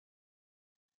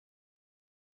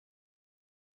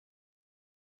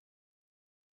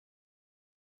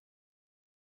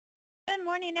Good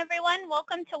morning, everyone.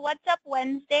 Welcome to What's Up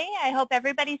Wednesday. I hope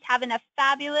everybody's having a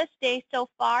fabulous day so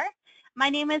far. My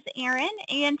name is Erin,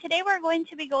 and today we're going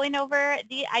to be going over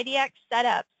the IDX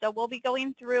setup. So we'll be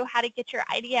going through how to get your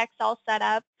IDX all set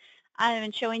up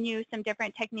and showing you some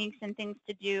different techniques and things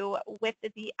to do with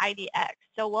the IDX.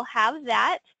 So we'll have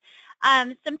that.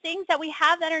 Some things that we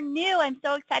have that are new. I'm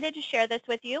so excited to share this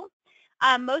with you.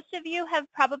 Most of you have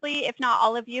probably, if not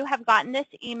all of you, have gotten this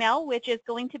email, which is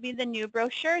going to be the new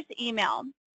brochures email.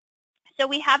 So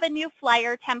we have a new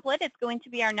flyer template. It's going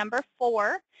to be our number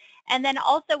 4. And then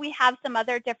also we have some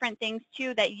other different things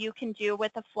too that you can do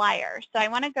with a flyer. So I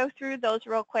want to go through those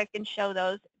real quick and show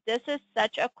those. This is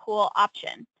such a cool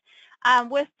option.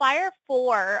 With Flyer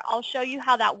 4, I'll show you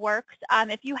how that works.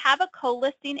 If you have a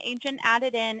co-listing agent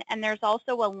added in and there's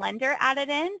also a lender added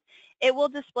in, it will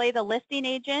display the listing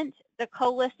agent, the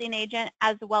co-listing agent,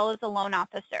 as well as a loan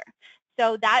officer.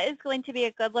 So that is going to be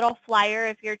a good little flyer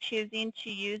if you're choosing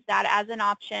to use that as an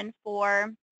option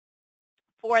for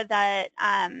the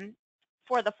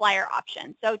flyer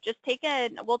option. So just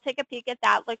we'll take a peek at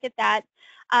that, look at that.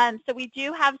 So we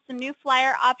do have some new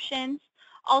flyer options.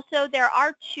 Also, there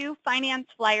are 2 finance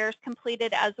flyers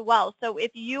completed as well. So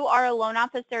if you are a loan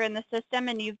officer in the system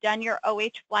and you've done your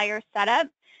OH flyer setup,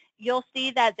 you'll see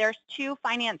that there's 2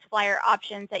 finance flyer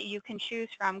options that you can choose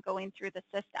from going through the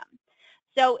system.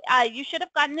 So you should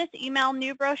have gotten this email,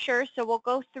 new brochure, so we'll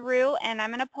go through and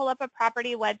I'm going to pull up a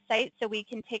property website so we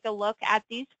can take a look at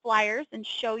these flyers and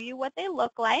show you what they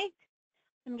look like.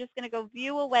 I'm just going to go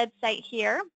view a website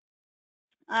here,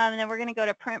 and then we're going to go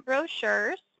to print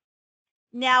brochures.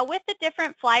 Now with the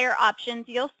different flyer options,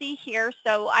 you'll see here,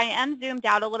 so I am zoomed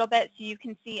out a little bit so you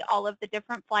can see all of the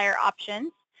different flyer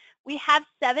options. We have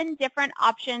 7 different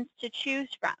options to choose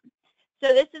from.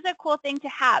 So this is a cool thing to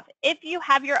have. If you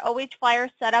have your OH flyer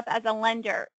set up as a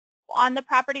lender, on the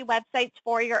property websites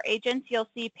for your agents, you'll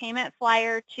see Payment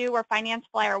Flyer 2 or Finance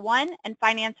Flyer 1 and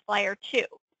Finance Flyer 2.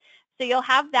 So you'll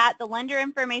have that. The lender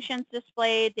information is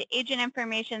displayed. The agent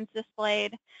information is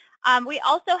displayed. We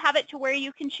also have it to where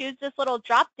you can choose this little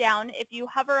drop down. If you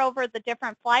hover over the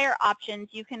different flyer options,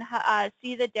 you can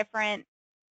see the different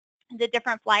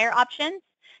flyer options.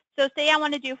 So say I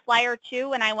want to do Flyer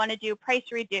 2 and I want to do price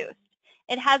reduced.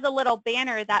 It has a little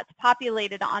banner that's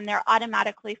populated on there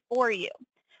automatically for you.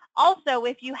 Also,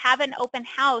 if you have an open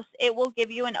house, it will give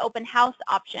you an open house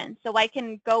option. So I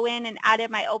can go in and add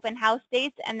in my open house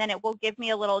dates, and then it will give me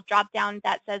a little drop down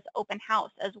that says open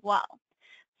house as well.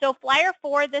 So Flyer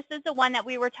 4, this is the one that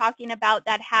we were talking about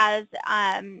that has,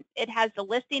 it has the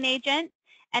listing agent,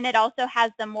 and it also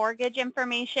has the mortgage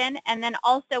information. And then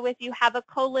also if you have a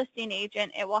co-listing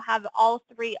agent, it will have all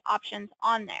 3 options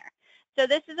on there. So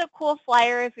this is a cool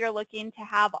flyer if you're looking to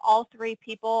have all 3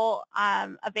 people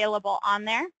available on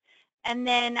there. And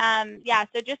then, yeah,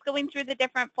 so just going through the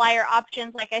different flyer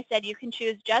options, like I said, you can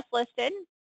choose just listed,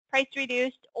 price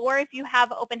reduced, or if you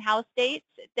have open house dates,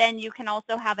 then you can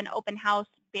also have an open house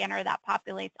banner that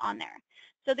populates on there.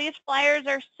 So these flyers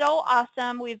are so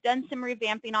awesome. We've done some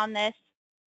revamping on this.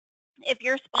 If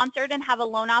you're sponsored and have a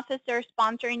loan officer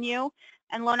sponsoring you,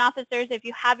 and loan officers, if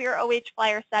you have your OH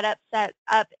flyer set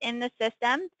up in the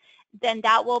system, then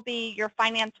that will be your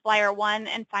Finance Flyer 1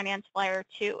 and Finance Flyer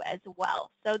 2 as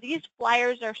well. So these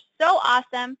flyers are so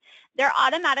awesome. They're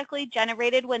automatically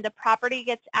generated when the property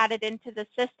gets added into the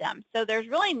system. So there's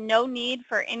really no need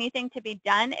for anything to be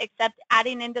done except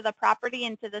adding into the property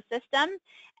into the system,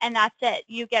 and that's it.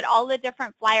 You get all the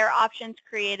different flyer options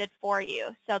created for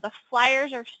you. So the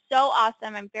flyers are so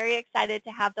awesome. I'm very excited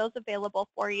to have those available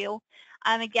for you.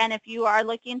 Again, if you are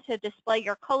looking to display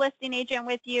your co-listing agent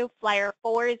with you, Flyer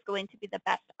 4 is going to be the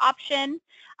best option.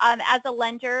 As a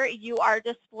lender, you are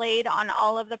displayed on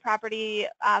all of the property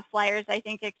flyers, I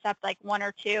think, except like 1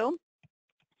 or 2.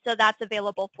 So that's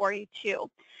available for you too.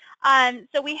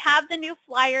 So we have the new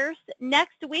flyers.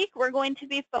 Next week, we're going to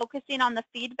be focusing on the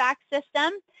feedback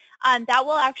system. That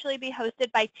will actually be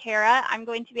hosted by Tara. I'm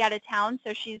going to be out of town,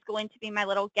 so she's going to be my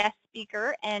little guest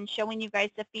speaker and showing you guys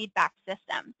the feedback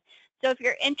system. So if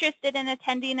you're interested in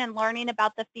attending and learning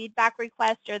about the feedback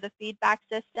request or the feedback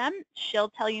system, she'll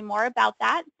tell you more about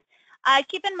that.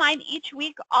 Keep in mind, each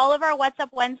week, all of our What's Up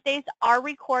Wednesdays are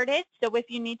recorded. So if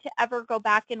you need to ever go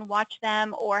back and watch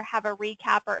them or have a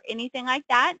recap or anything like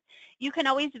that, you can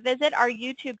always visit our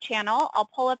YouTube channel. I'll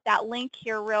pull up that link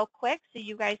here real quick so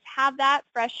you guys have that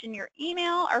fresh in your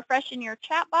email or fresh in your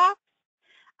chat box.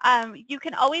 You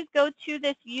can always go to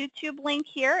this YouTube link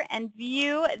here and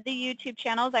view the YouTube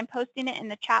channels. I'm posting it in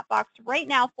the chat box right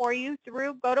now for you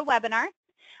through GoToWebinar.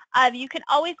 You can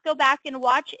always go back and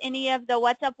watch any of the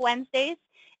What's Up Wednesdays.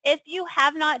 If you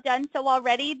have not done so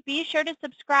already, be sure to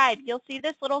subscribe. You'll see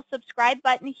this little subscribe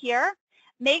button here.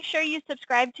 Make sure you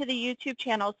subscribe to the YouTube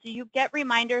channel so you get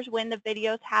reminders when the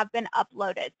videos have been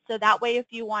uploaded. So that way, if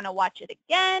you want to watch it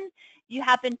again, you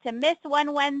happen to miss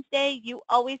one Wednesday, you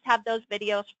always have those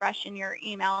videos fresh in your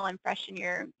email and fresh in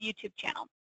your YouTube channel.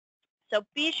 So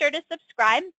be sure to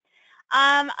subscribe.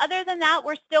 Other than that,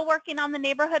 we're still working on the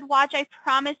neighborhood watch. I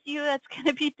promise you that's going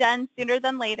to be done sooner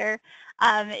than later.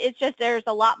 It's just there's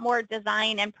a lot more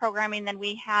design and programming than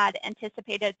we had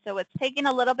anticipated, so it's taking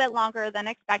a little bit longer than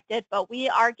expected, but we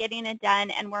are getting it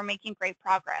done and we're making great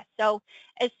progress. So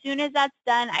as soon as that's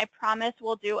done, I promise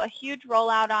we'll do a huge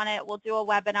rollout on it. We'll do a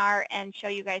webinar and show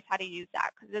you guys how to use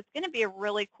that because it's going to be a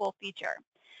really cool feature.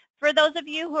 For those of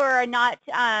you who are not,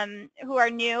 who are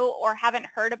new or haven't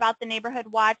heard about the Neighborhood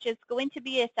Watch, it's going to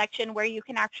be a section where you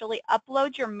can actually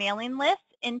upload your mailing list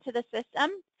into the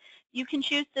system. You can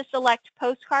choose to select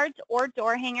postcards or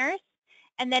door hangers.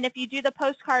 And then if you do the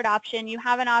postcard option, you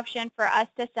have an option for us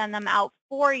to send them out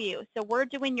for you. So we're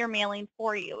doing your mailing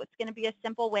for you. It's going to be a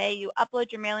simple way. You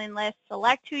upload your mailing list,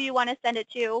 select who you want to send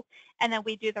it to, and then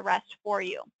we do the rest for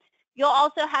you. You'll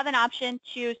also have an option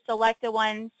to select the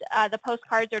ones, the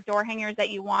postcards or door hangers that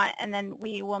you want, and then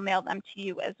we will mail them to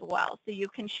you as well. So you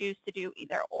can choose to do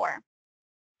either or.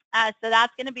 So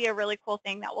that's going to be a really cool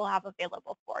thing that we'll have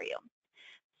available for you.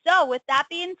 So with that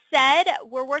being said,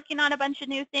 we're working on a bunch of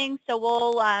new things. So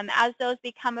we'll, as those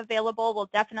become available, we'll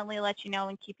definitely let you know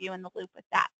and keep you in the loop with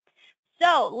that.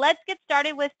 So let's get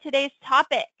started with today's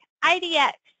topic,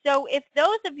 IDX. So if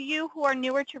those of you who are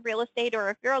newer to real estate,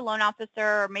 or if you're a loan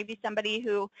officer or maybe somebody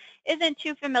who isn't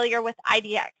too familiar with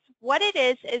IDX, what it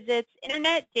is it's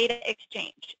Internet Data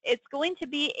Exchange. It's going to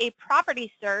be a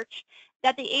property search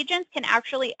that the agents can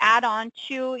actually add on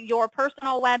to your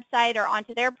personal website or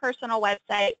onto their personal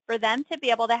website for them to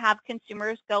be able to have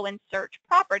consumers go and search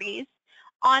properties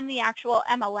on the actual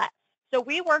MLS. So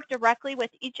we work directly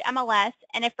with each MLS,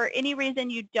 and if for any reason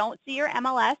you don't see your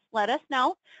MLS, let us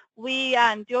know. We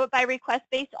do it by request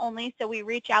base only, so we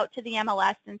reach out to the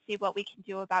MLS and see what we can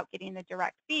do about getting the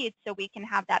direct feed so we can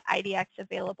have that IDX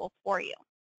available for you.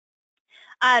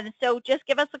 So just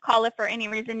give us a call if for any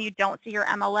reason you don't see your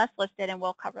MLS listed, and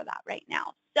we'll cover that right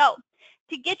now. So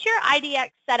to get your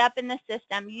IDX set up in the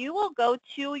system, you will go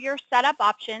to your setup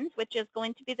options, which is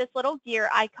going to be this little gear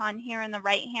icon here in the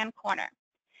right-hand corner.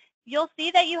 You'll see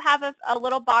that you have a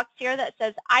little box here that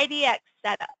says IDX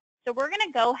Setup. So we're going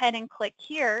to go ahead and click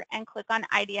here and click on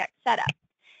IDX Setup.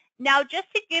 Now, just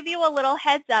to give you a little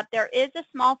heads up, there is a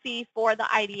small fee for the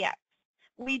IDX.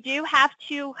 We do have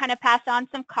to kind of pass on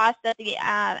some costs that the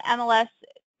MLS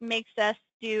makes us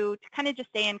do to kind of just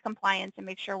stay in compliance and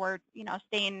make sure we're,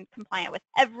 staying compliant with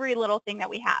every little thing that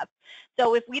we have.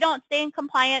 So if we don't stay in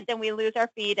compliant, then we lose our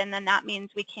feed, and then that means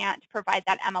we can't provide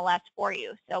that MLS for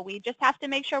you. So we just have to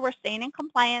make sure we're staying in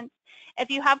compliance. If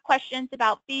you have questions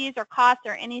about fees or costs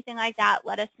or anything like that,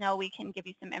 let us know. We can give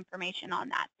you some information on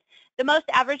that. The most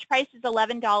average price is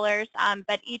 $11,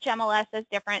 but each MLS is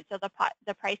different, so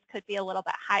the price could be a little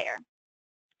bit higher.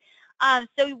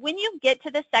 So when you get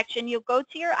to this section, you'll go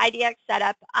to your IDX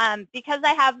setup. Because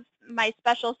I have my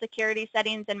special security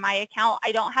settings in my account,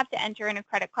 I don't have to enter in a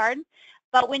credit card.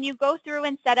 But when you go through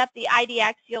and set up the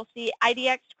IDX, you'll see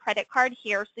IDX credit card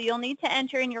here. So you'll need to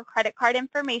enter in your credit card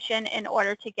information in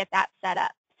order to get that set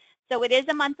up. So it is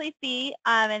a monthly fee,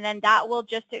 and then that will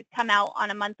just come out on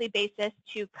a monthly basis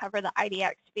to cover the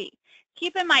IDX fee.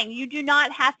 Keep in mind, you do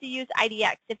not have to use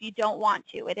IDX if you don't want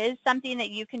to. It is something that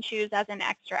you can choose as an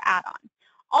extra add-on.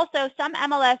 Also, some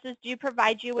MLSs do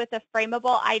provide you with a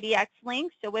frameable IDX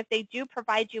link, so if they do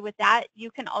provide you with that,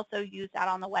 you can also use that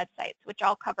on the websites, which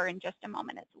I'll cover in just a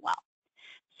moment as well.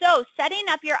 So setting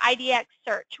up your IDX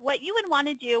search, what you would want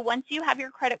to do once you have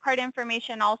your credit card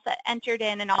information all set, entered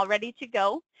in and all ready to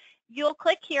go, you'll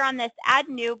click here on this Add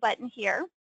New button here.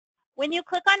 When you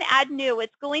click on Add New,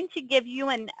 it's going to give you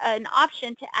an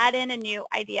option to add in a new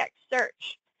IDX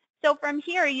search. So from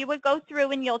here, you would go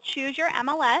through and you'll choose your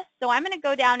MLS. So I'm going to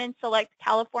go down and select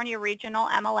California Regional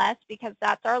MLS because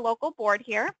that's our local board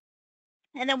here.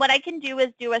 And then what I can do is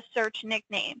do a search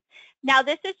nickname. Now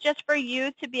this is just for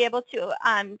you to be able to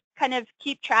kind of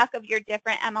keep track of your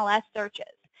different MLS searches.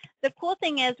 The cool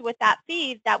thing is with that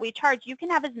fee that we charge, you can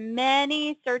have as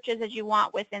many searches as you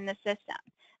want within the system.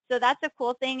 So that's a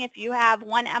cool thing. If you have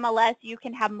one MLS, you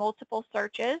can have multiple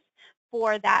searches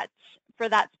for that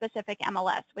specific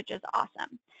MLS, which is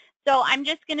awesome. So I'm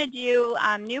just going to do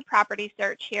new property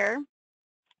search here.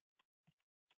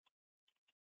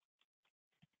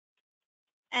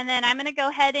 And then I'm going to go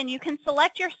ahead and you can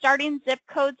select your starting zip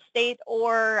code, state,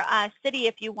 or city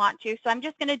if you want to. So I'm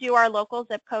just going to do our local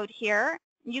zip code here.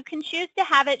 You can choose to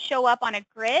have it show up on a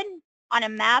grid, on a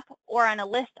map, or on a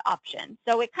list option.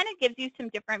 So it kind of gives you some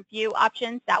different view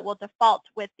options that will default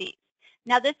with these.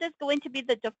 Now this is going to be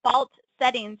the default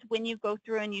settings when you go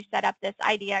through and you set up this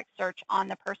IDX search on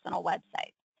the personal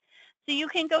website. So you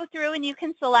can go through and you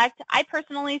can select. I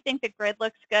personally think the grid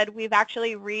looks good. We've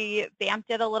actually revamped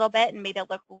it a little bit and made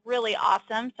it look really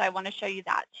awesome. So I want to show you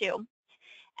that too.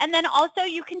 And then also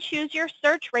you can choose your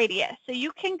search radius. So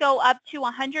you can go up to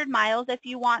 100 miles if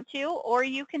you want to, or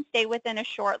you can stay within a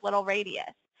short little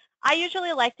radius. I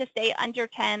usually like to stay under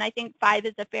 10. I think 5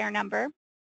 is a fair number.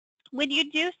 When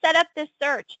you do set up this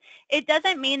search, it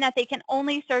doesn't mean that they can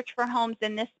only search for homes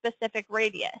in this specific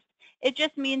radius. It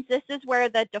just means this is where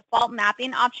the default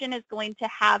mapping option is going to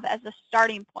have as a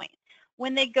starting point.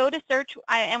 When they go to search,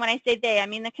 and when I say they, I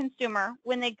mean the consumer,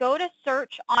 when they go to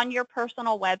search on your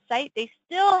personal website, they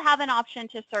still have an option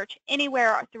to search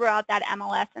anywhere throughout that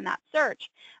MLS and that search,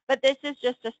 but this is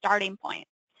just a starting point.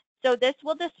 So this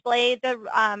will display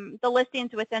the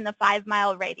listings within the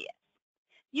 5-mile radius.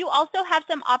 You also have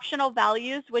some optional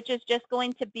values, which is just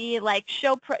going to be like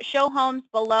show homes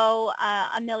below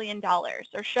 $1 million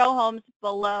or show homes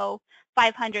below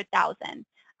 500,000.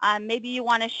 Maybe you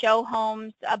want to show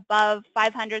homes above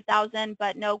 500,000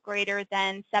 but no greater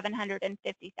than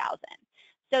 750,000.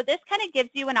 So this kind of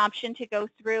gives you an option to go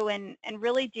through and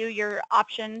really do your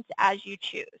options as you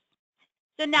choose.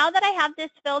 So now that I have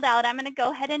this filled out, I'm going to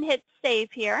go ahead and hit save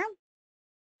here.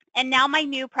 And now my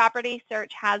new property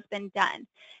search has been done.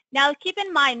 Now keep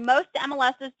in mind, most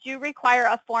MLSs do require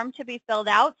a form to be filled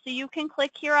out, so you can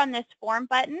click here on this form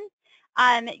button.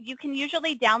 You can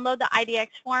usually download the IDX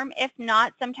form. If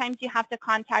not, sometimes you have to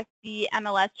contact the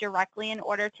MLS directly in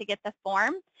order to get the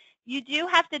form. You do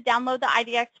have to download the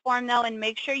IDX form though, and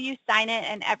make sure you sign it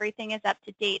and everything is up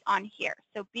to date on here.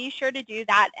 So be sure to do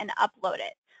that and upload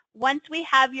it. Once we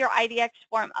have your IDX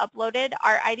form uploaded,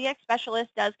 our IDX specialist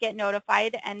does get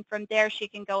notified, and from there she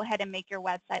can go ahead and make your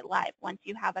website live once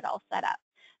you have it all set up.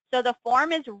 So the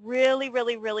form is really,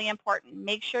 really, really important.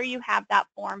 Make sure you have that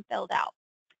form filled out.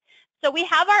 So we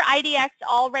have our IDX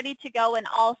all ready to go and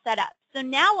all set up. So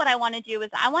now what I want to do is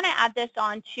I want to add this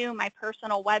on to my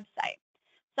personal website.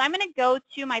 So I'm going to go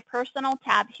to my personal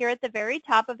tab here at the very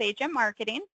top of Agent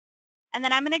Marketing, and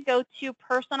then I'm going to go to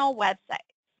Personal Website.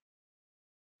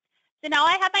 So now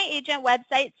I have my agent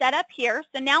website set up here.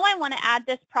 So now I want to add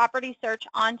this property search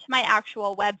onto my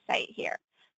actual website here.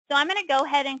 So I'm going to go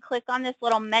ahead and click on this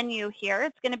little menu here.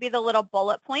 It's going to be the little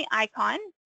bullet point icon.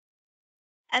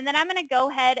 And then I'm going to go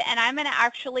ahead and I'm going to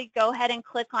actually go ahead and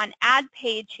click on Add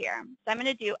Page here. So I'm going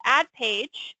to do Add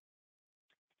Page.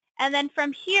 And then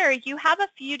from here, you have a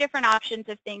few different options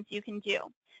of things you can do.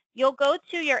 You'll go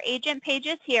to your agent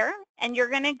pages here, and you're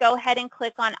going to go ahead and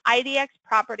click on IDX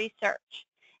Property Search.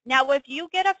 Now, if you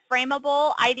get a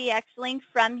frameable IDX link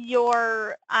from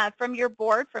your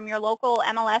board, from your local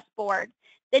MLS board,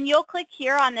 then you'll click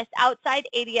here on this outside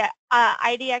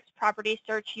IDX Property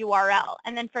Search URL.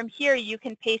 And then from here, you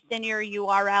can paste in your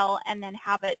URL and then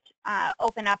have it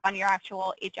open up on your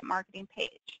actual agent marketing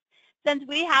page. Since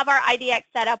we have our IDX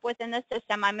set up within the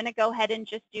system, I'm going to go ahead and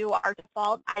just do our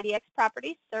default IDX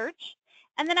Property Search.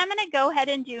 And then I'm going to go ahead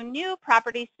and do New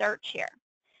Property Search here.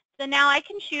 So now I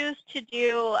can choose to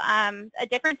do a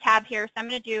different tab here. So I'm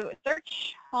going to do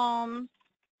Search Homes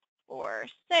for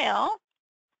Sale.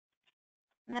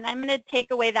 And then I'm going to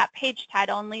take away that page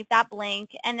title and leave that blank.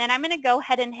 And then I'm going to go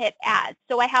ahead and hit Add.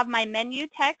 So I have my menu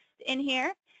text in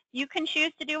here. You can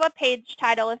choose to do a page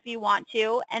title if you want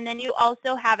to. And then you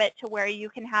also have it to where you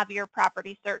can have your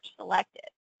property search selected.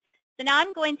 So now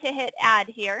I'm going to hit Add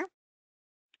here.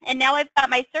 And now I've got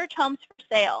my Search Homes for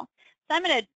Sale. So I'm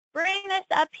going to bring this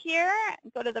up here,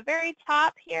 go to the very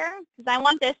top here, because I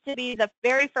want this to be the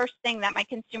very first thing that my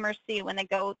consumers see when they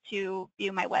go to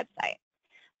view my website.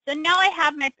 So now I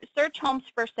have my Search Homes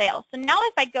for Sale. So now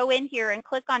if I go in here and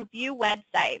click on View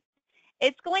Website,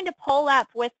 it's going to pull up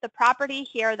with the property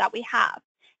here that we have.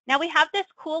 Now we have this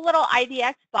cool little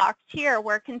IDX box here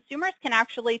where consumers can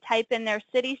actually type in their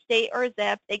city, state, or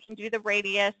zip. They can do the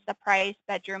radius, the price,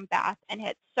 bedroom, bath, and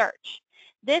hit search.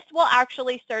 This will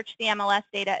actually search the MLS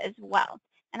data as well.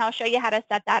 And I'll show you how to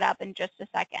set that up in just a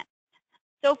second.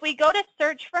 So if we go to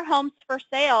search for homes for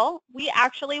sale, we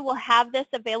actually will have this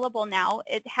available now.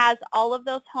 It has all of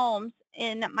those homes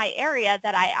in my area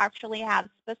that I actually have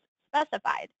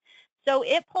specified. So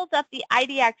it pulls up the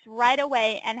IDX right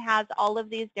away and has all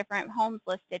of these different homes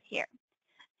listed here.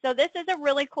 So this is a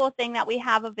really cool thing that we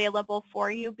have available for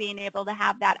you, being able to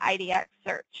have that IDX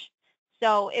search.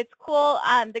 So it's cool.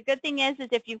 The good thing is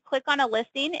if you click on a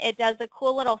listing, it does a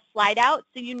cool little slide out,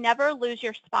 so you never lose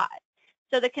your spot.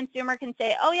 So the consumer can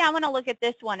say, oh yeah, I want to look at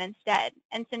this one instead.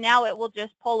 And so now it will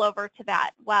just pull over to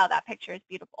that. Wow, that picture is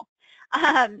beautiful.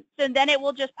 So then it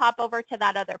will just pop over to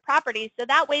that other property. So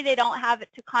that way they don't have it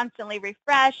to constantly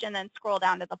refresh and then scroll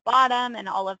down to the bottom and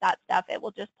all of that stuff. It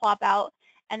will just plop out,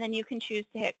 and then you can choose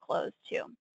to hit close too.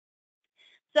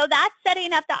 So that's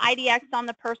setting up the IDX on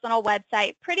the personal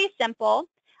website. Pretty simple.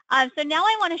 So now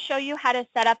I want to show you how to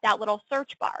set up that little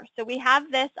search bar. So we have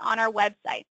this on our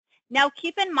website. Now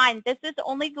keep in mind, this is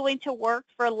only going to work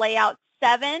for layout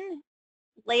 7,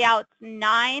 layouts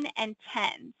 9, and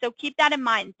 10. So keep that in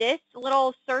mind. This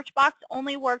little search box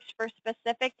only works for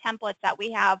specific templates that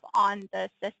we have on the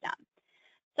system.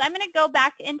 So I'm going to go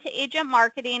back into Agent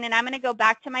Marketing, and I'm going to go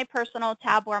back to my personal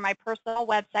tab where my personal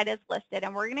website is listed,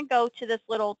 and we're going to go to this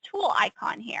little tool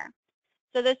icon here.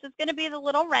 So this is going to be the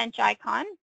little wrench icon.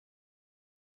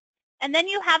 And then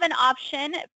you have an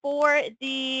option for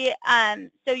the,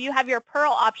 so you have your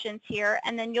Pearl options here,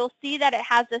 and then you'll see that it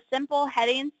has a simple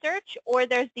heading search, or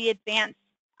there's the advanced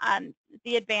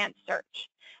search.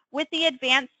 With the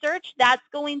advanced search, that's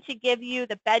going to give you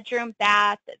the bedroom,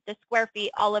 bath, the square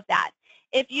feet, all of that.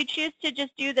 If you choose to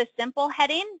just do the simple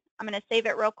heading, I'm going to save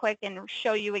it real quick and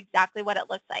show you exactly what it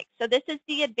looks like. So this is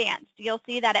the advanced. You'll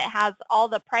see that it has all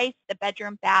the price, the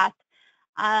bedroom, bath,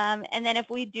 and then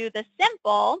if we do the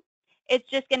simple, it's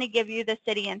just going to give you the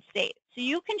city and state. So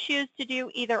you can choose to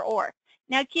do either or.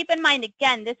 Now keep in mind,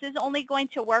 again, this is only going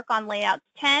to work on layouts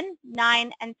 10,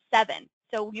 9, and 7.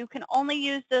 So you can only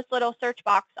use this little search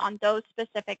box on those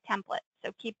specific templates.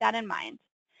 So keep that in mind.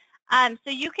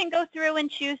 So you can go through and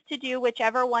choose to do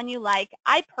whichever one you like.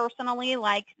 I personally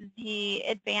like the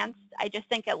advanced. I just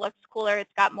think it looks cooler.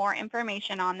 It's got more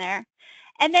information on there.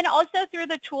 And then also through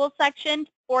the tools section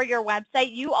for your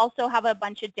website, you also have a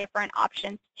bunch of different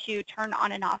options to turn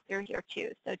on and off through here too.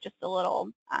 So just a little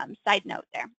side note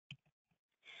there.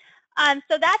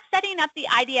 So that's setting up the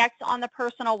IDX on the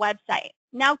personal website.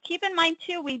 Now keep in mind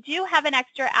too, we do have an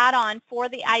extra add-on for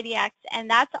the IDX, and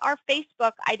that's our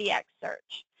Facebook IDX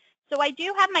search. So I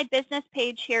do have my business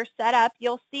page here set up.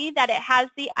 You'll see that it has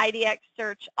the IDX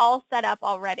search all set up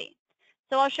already.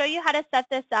 So I'll show you how to set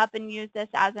this up and use this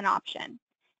as an option.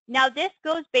 Now this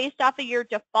goes based off of your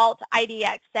default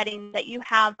IDX setting that you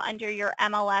have under your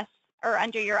MLS or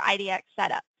under your IDX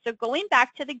setup. So going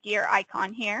back to the gear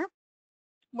icon here,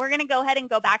 we're going to go ahead and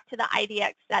go back to the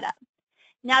IDX setup.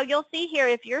 Now you'll see here,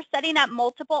 if you're setting up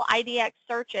multiple IDX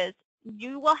searches,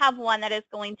 you will have one that is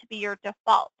going to be your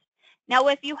default. Now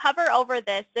if you hover over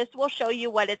this, this will show you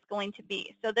what it's going to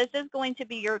be. So this is going to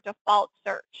be your default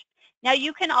search. Now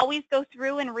you can always go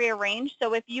through and rearrange.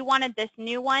 So if you wanted this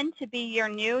new one to be your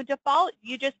new default,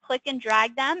 you just click and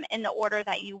drag them in the order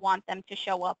that you want them to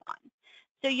show up on.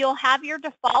 So you'll have your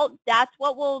default. That's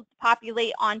what will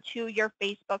populate onto your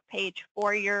Facebook page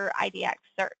for your IDX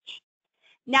search.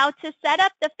 Now to set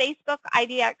up the Facebook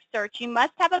IDX search, you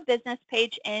must have a business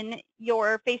page in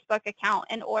your Facebook account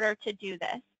in order to do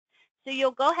this. So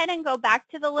you'll go ahead and go back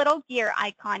to the little gear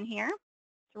icon here.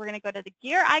 So we're going to go to the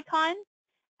gear icon,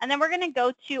 and then we're going to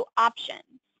go to options.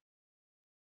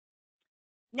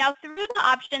 Now through the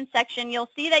options section, you'll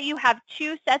see that you have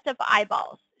two sets of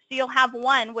eyeballs. So you'll have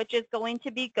one, which is going to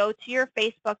be go to your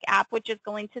Facebook app, which is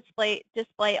going to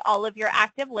display all of your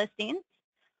active listings.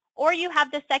 Or you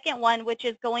have the second one, which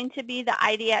is going to be the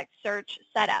IDX search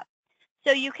setup.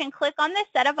 So you can click on this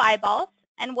set of eyeballs,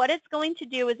 and what it's going to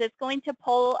do is it's going to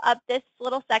pull up this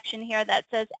little section here that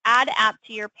says Add App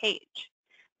to your page.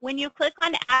 When you click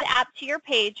on Add App to your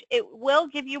page, it will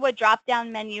give you a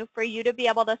drop-down menu for you to be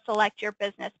able to select your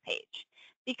business page.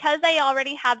 Because I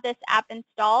already have this app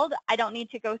installed, I don't need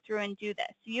to go through and do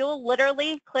this. You'll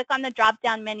literally click on the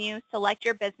drop-down menu, select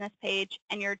your business page,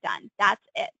 and you're done. That's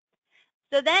it.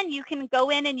 So then you can go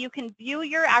in and you can view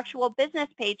your actual business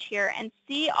page here and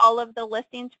see all of the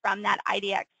listings from that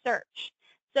IDX search.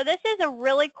 So this is a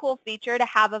really cool feature to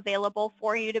have available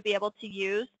for you to be able to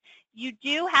use. You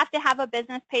do have to have a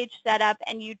business page set up,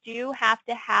 and you do have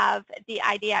to have the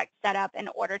IDX set up in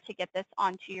order to get this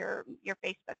onto your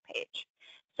Facebook page.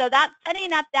 So that's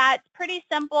setting up. That's pretty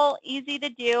simple, easy to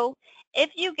do.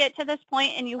 If you get to this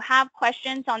point and you have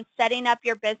questions on setting up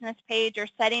your business page or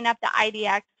setting up the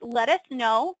IDX, let us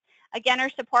know. Again, our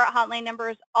support hotline number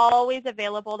is always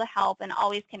available to help and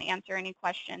always can answer any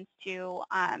questions too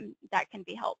that can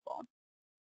be helpful.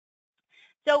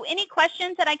 So any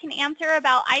questions that I can answer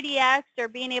about IDX or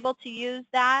being able to use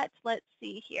that? Let's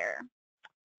see here.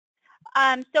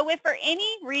 So if for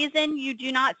any reason you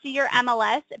do not see your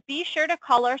MLS, be sure to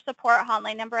call our support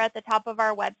hotline number at the top of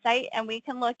our website, and we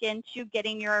can look into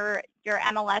getting your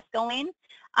MLS going.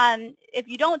 If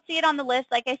you don't see it on the list,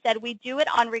 like I said, we do it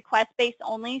on request base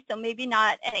only, so maybe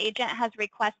not an agent has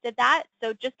requested that.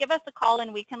 So just give us a call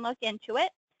and we can look into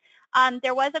it.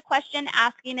 There was a question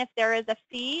asking if there is a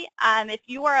fee. If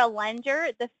you are a lender,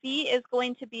 the fee is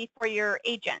going to be for your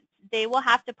agents. They will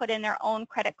have to put in their own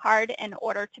credit card in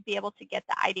order to be able to get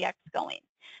the IDX going.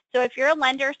 So if you're a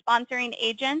lender sponsoring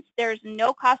agents, there's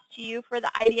no cost to you for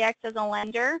the IDX as a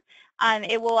lender.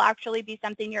 It will actually be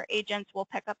something your agents will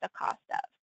pick up the cost of.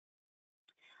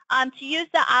 To use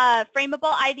the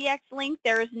frameable IDX link,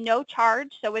 there is no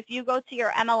charge. So if you go to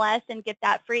your MLS and get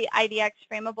that free IDX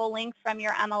frameable link from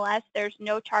your MLS, there's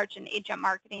no charge in agent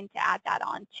marketing to add that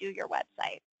on to your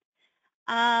website.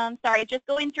 Sorry, just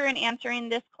going through and answering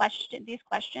these questions.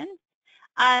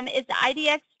 Is the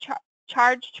IDX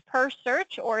charged per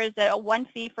search, or is it a one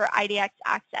fee for IDX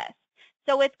access?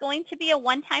 So it's going to be a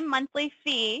one-time monthly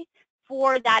fee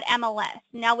for that MLS.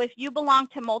 Now, if you belong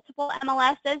to multiple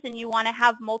MLSs and you want to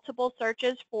have multiple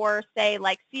searches for, say,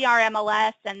 like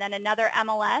CRMLS and then another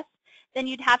MLS, then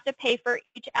you'd have to pay for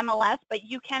each MLS, but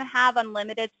you can have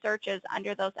unlimited searches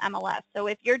under those MLS. So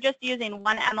if you're just using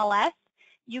one MLS,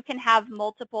 you can have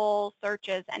multiple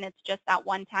searches, and it's just that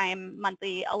one-time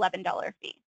monthly $11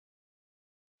 fee.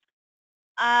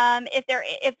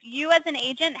 If you as an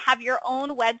agent have your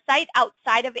own website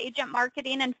outside of agent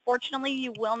marketing, unfortunately,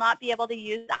 you will not be able to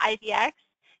use the IDX.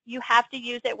 You have to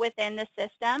use it within the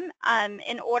system.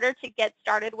 In order to get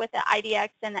started with the IDX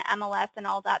and the MLS and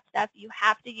all that stuff, you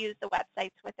have to use the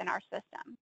websites within our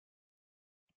system.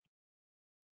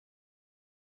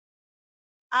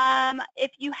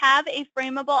 If you have a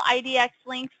frameable IDX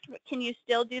link, can you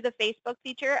still do the Facebook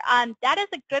feature? That is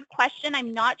a good question.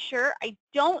 I'm not sure. I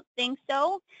don't think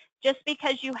so, just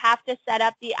because you have to set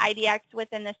up the IDX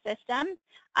within the system,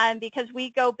 because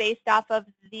we go based off of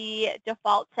the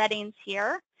default settings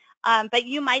here. But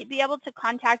you might be able to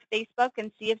contact Facebook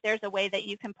and see if there's a way that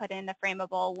you can put in the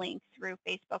frameable link through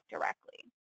Facebook directly.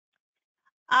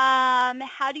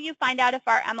 How do you find out if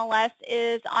our MLS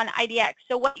is on IDX?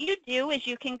 So what you do is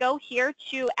you can go here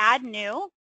to add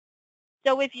new.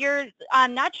 So if you're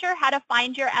not sure how to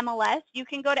find your MLS, you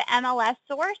can go to MLS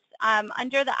source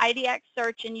under the IDX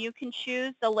search, and you can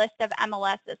choose the list of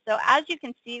MLSs. So as you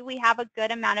can see, we have a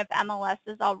good amount of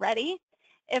MLSs already.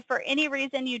 If for any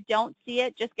reason you don't see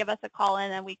it, just give us a call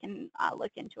and then we can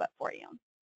look into it for you.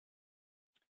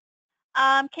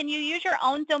 Can you use your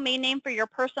own domain name for your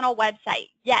personal website?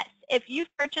 Yes. If you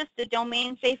purchased a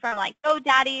domain, say from like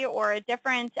GoDaddy or a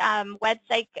different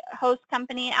website host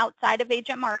company outside of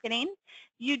agent marketing,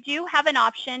 you do have an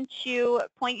option to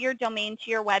point your domain to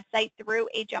your website through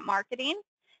agent marketing.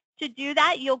 To do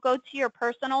that, you'll go to your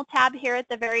personal tab here at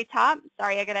the very top.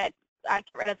 Sorry, I gotta get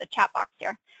rid of the chat box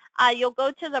here. You'll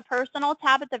go to the personal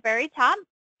tab at the very top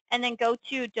and then go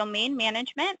to domain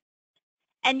management.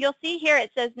 And you'll see here it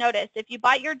says, notice, if you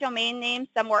bought your domain name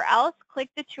somewhere else, click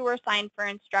the tour sign for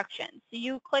instructions. So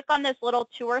you click on this little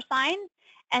tour sign,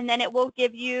 and then it will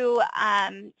give you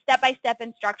step-by-step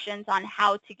instructions on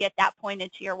how to get that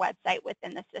pointed to your website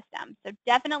within the system. So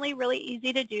definitely really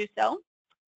easy to do so.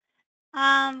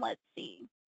 Let's see.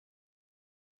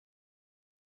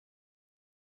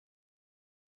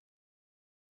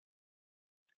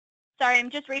 Sorry,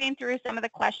 I'm just reading through some of the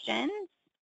questions.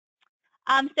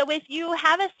 So if you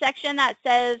have a section that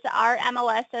says our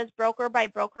MLS says broker by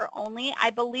broker only, I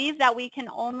believe that we can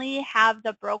only have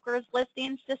the broker's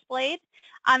listings displayed.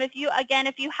 If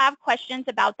you have questions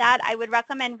about that, I would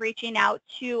recommend reaching out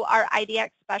to our IDX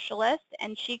specialist,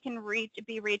 and she can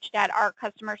be reached at our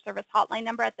customer service hotline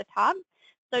number at the top.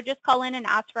 So just call in and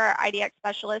ask for our IDX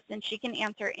specialist, and she can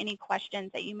answer any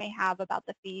questions that you may have about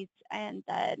the fees and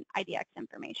the IDX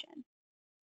information.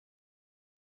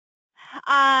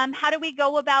 How do we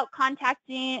go about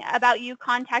you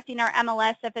contacting our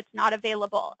MLS if it's not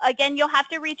available? Again, you'll have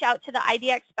to reach out to the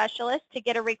IDX specialist to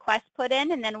get a request put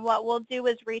in, and then what we'll do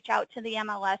is reach out to the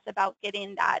MLS about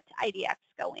getting that IDX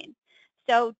going.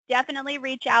 So definitely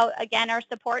reach out. Again, our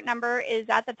support number is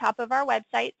at the top of our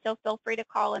website, so feel free to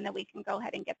call and then we can go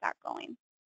ahead and get that going.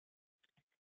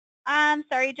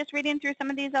 Sorry, just reading through some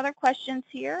of these other questions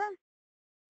here.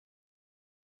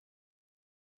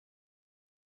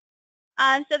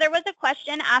 So there was a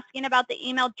question asking about the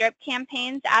email drip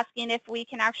campaigns, asking if we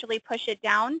can actually push it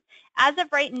down. As of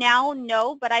right now,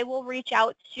 no, but I will reach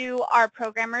out to our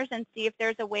programmers and see if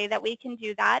there's a way that we can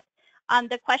do that.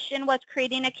 The question was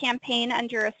creating a campaign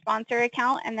under a sponsor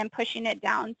account and then pushing it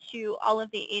down to all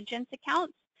of the agents'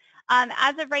 accounts.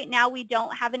 As of right now, we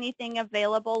don't have anything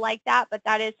available like that, but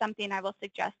that is something I will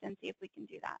suggest and see if we can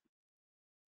do that.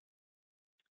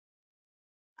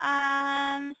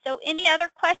 So any other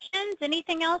questions?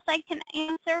 Anything else I can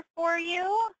answer for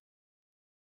you?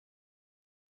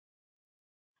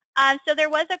 So there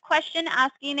was a question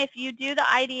asking if you do the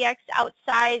IDX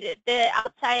outside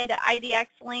IDX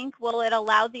link, will it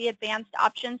allow the advanced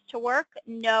options to work?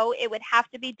 No, it would have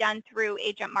to be done through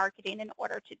agent marketing in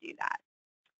order to do that.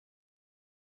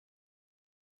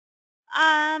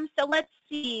 So let's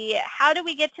see, how do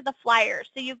we get to the flyers?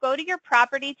 So you go to your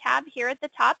property tab here at the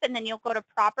top, and then you'll go to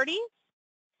properties.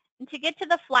 And to get to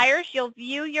the flyers, you'll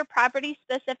view your property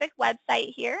specific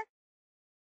website here.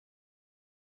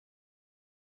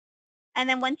 And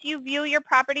then once you view your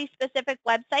property specific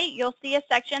website, you'll see a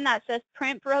section that says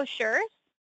print brochures.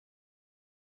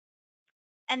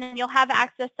 And then you'll have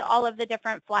access to all of the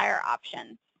different flyer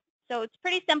options. So it's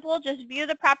pretty simple. Just view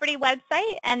the property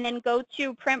website and then go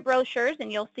to print brochures,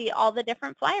 and you'll see all the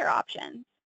different flyer options.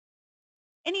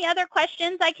 Any other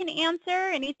questions I can answer?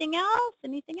 Anything else?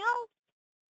 Anything else?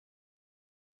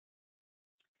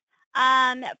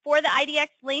 For the IDX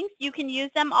links, you can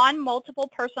use them on multiple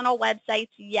personal websites.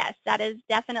 Yes, that is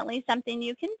definitely something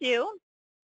you can do.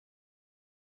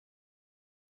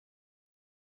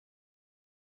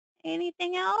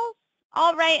 Anything else?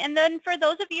 All right, and then for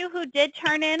those of you who did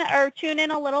tune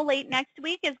in a little late, next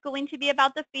week is going to be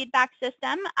about the feedback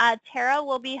system. Tara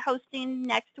will be hosting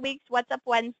next week's What's Up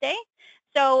Wednesday.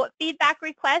 So feedback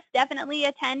requests, definitely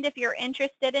attend if you're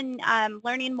interested in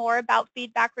learning more about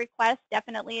feedback requests.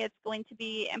 Definitely it's going to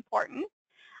be important.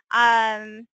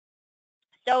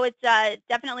 So it's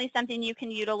definitely something you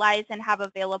can utilize and have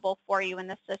available for you in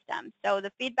the system. So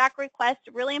the feedback request,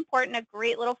 really important, a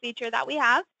great little feature that we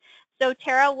have. So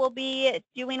Tara will be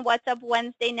doing What's Up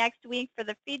Wednesday next week for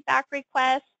the feedback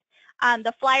request.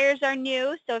 The flyers are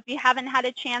new, so if you haven't had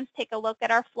a chance, take a look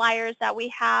at our flyers that we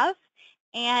have.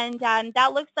 And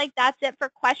that looks like that's it for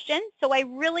questions. So I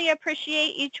really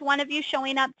appreciate each one of you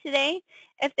showing up today.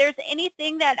 If there's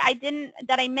anything that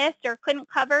I missed or couldn't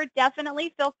cover,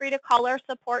 definitely feel free to call our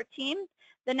support team.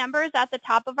 The number is at the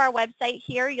top of our website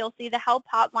here. You'll see the help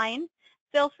hotline.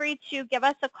 Feel free to give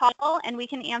us a call, and we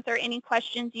can answer any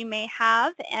questions you may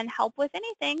have and help with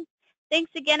anything.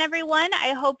 Thanks again, everyone.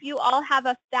 I hope you all have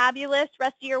a fabulous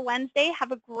rest of your Wednesday.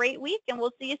 Have a great week, and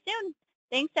we'll see you soon.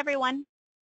 Thanks, everyone.